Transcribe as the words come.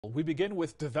We begin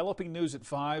with developing news at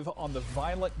 5 on the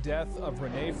violent death of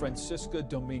Renee Francisca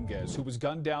Dominguez, who was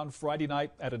gunned down Friday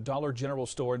night at a Dollar General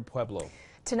store in Pueblo.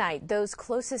 Tonight, those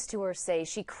closest to her say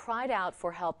she cried out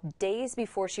for help days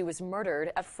before she was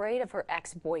murdered, afraid of her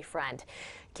ex-boyfriend.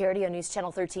 KRDO News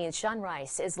Channel 13's Sean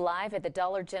Rice is live at the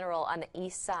Dollar General on the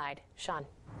east side. Sean.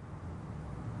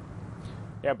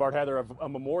 Yeah, Bart Heather, a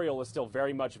memorial is still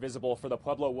very much visible for the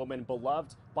Pueblo woman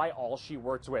beloved by all she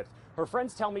worked with. Her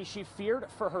friends tell me she feared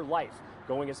for her life,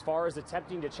 going as far as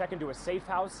attempting to check into a safe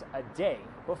house a day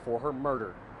before her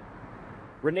murder.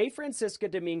 Renee Francisca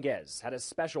Dominguez had a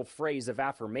special phrase of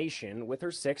affirmation with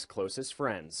her 6 closest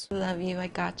friends. Love you, I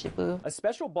got you, boo. A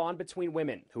special bond between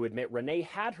women who admit Renee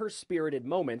had her spirited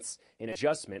moments, an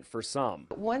adjustment for some.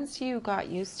 Once you got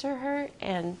used to her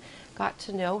and got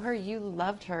to know her, you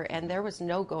loved her, and there was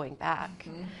no going back.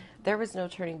 There was no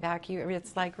turning back.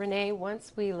 It's like, Renee,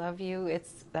 once we love you,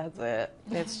 that's it.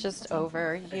 It's just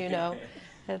over, you know.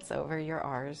 It's over, you're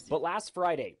ours. But last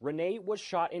Friday, Renee was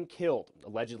shot and killed,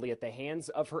 allegedly at the hands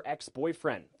of her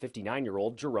ex-boyfriend,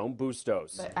 59-year-old Jerome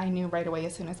Bustos. But I knew right away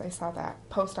as soon as I saw that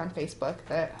post on Facebook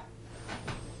that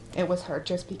it was her,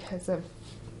 just because of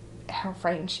how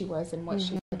frightened she was and what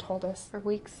she told us. For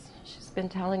weeks, she's been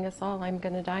telling us all, I'm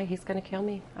going to die, he's going to kill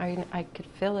me. I could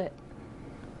feel it.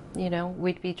 You know,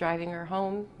 we'd be driving her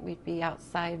home, we'd be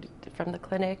outside from the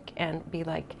clinic and be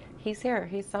like, he's here,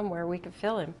 he's somewhere, we could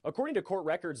feel him. According to court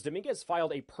records, Dominguez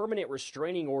filed a permanent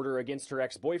restraining order against her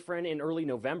ex-boyfriend in early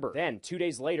November. Then, 2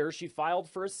 days later, she filed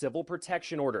for a civil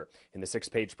protection order. In the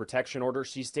 6-page protection order,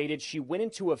 she stated she went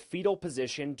into a fetal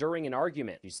position during an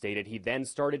argument. She stated he then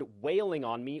started wailing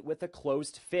on me with a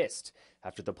closed fist.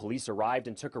 After the police arrived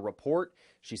and took a report,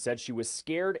 she said she was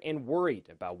scared and worried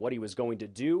about what he was going to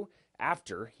do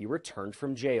after he returned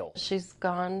from jail. She's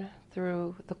gone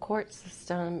through the court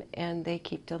system and they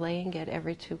keep delaying it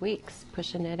every 2 weeks,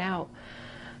 pushing it out.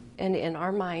 And in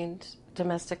our mind,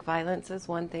 domestic violence is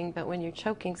one thing, but when you're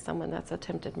choking someone, that's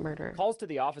attempted murder. Calls to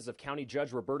the office of County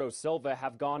Judge Roberto Silva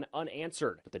have gone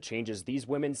unanswered, but the changes these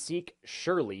women seek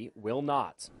surely will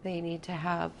not. They need to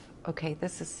have, okay,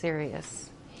 this is serious.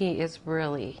 He is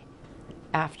really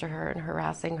after her and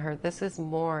harassing her. This is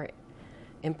more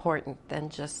important than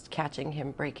just catching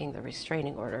him breaking the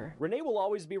restraining order. Renee will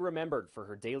always be remembered for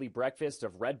her daily breakfast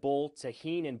of Red Bull,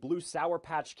 Tajín, and blue Sour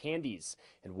Patch candies.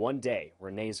 And one day,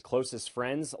 Renee's closest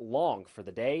friends long for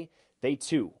the day they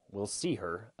too will see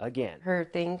her again. Her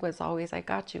thing was always, I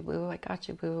got you, boo, I got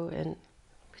you, boo. And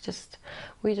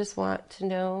we just want to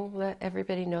know, let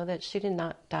everybody know that she did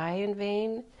not die in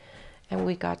vain. And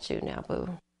we got you now,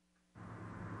 boo.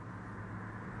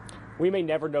 We may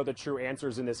never know the true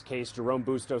answers in this case. Jerome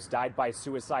Bustos died by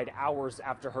suicide hours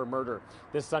after her murder.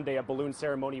 This Sunday, a balloon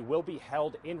ceremony will be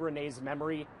held in Renee's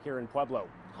memory here in Pueblo.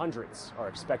 Hundreds are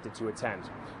expected to attend.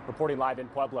 Reporting live in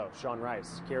Pueblo, Sean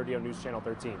Rice, KRDO News Channel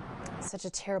 13. Such a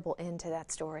terrible end to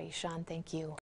that story. Sean, thank you.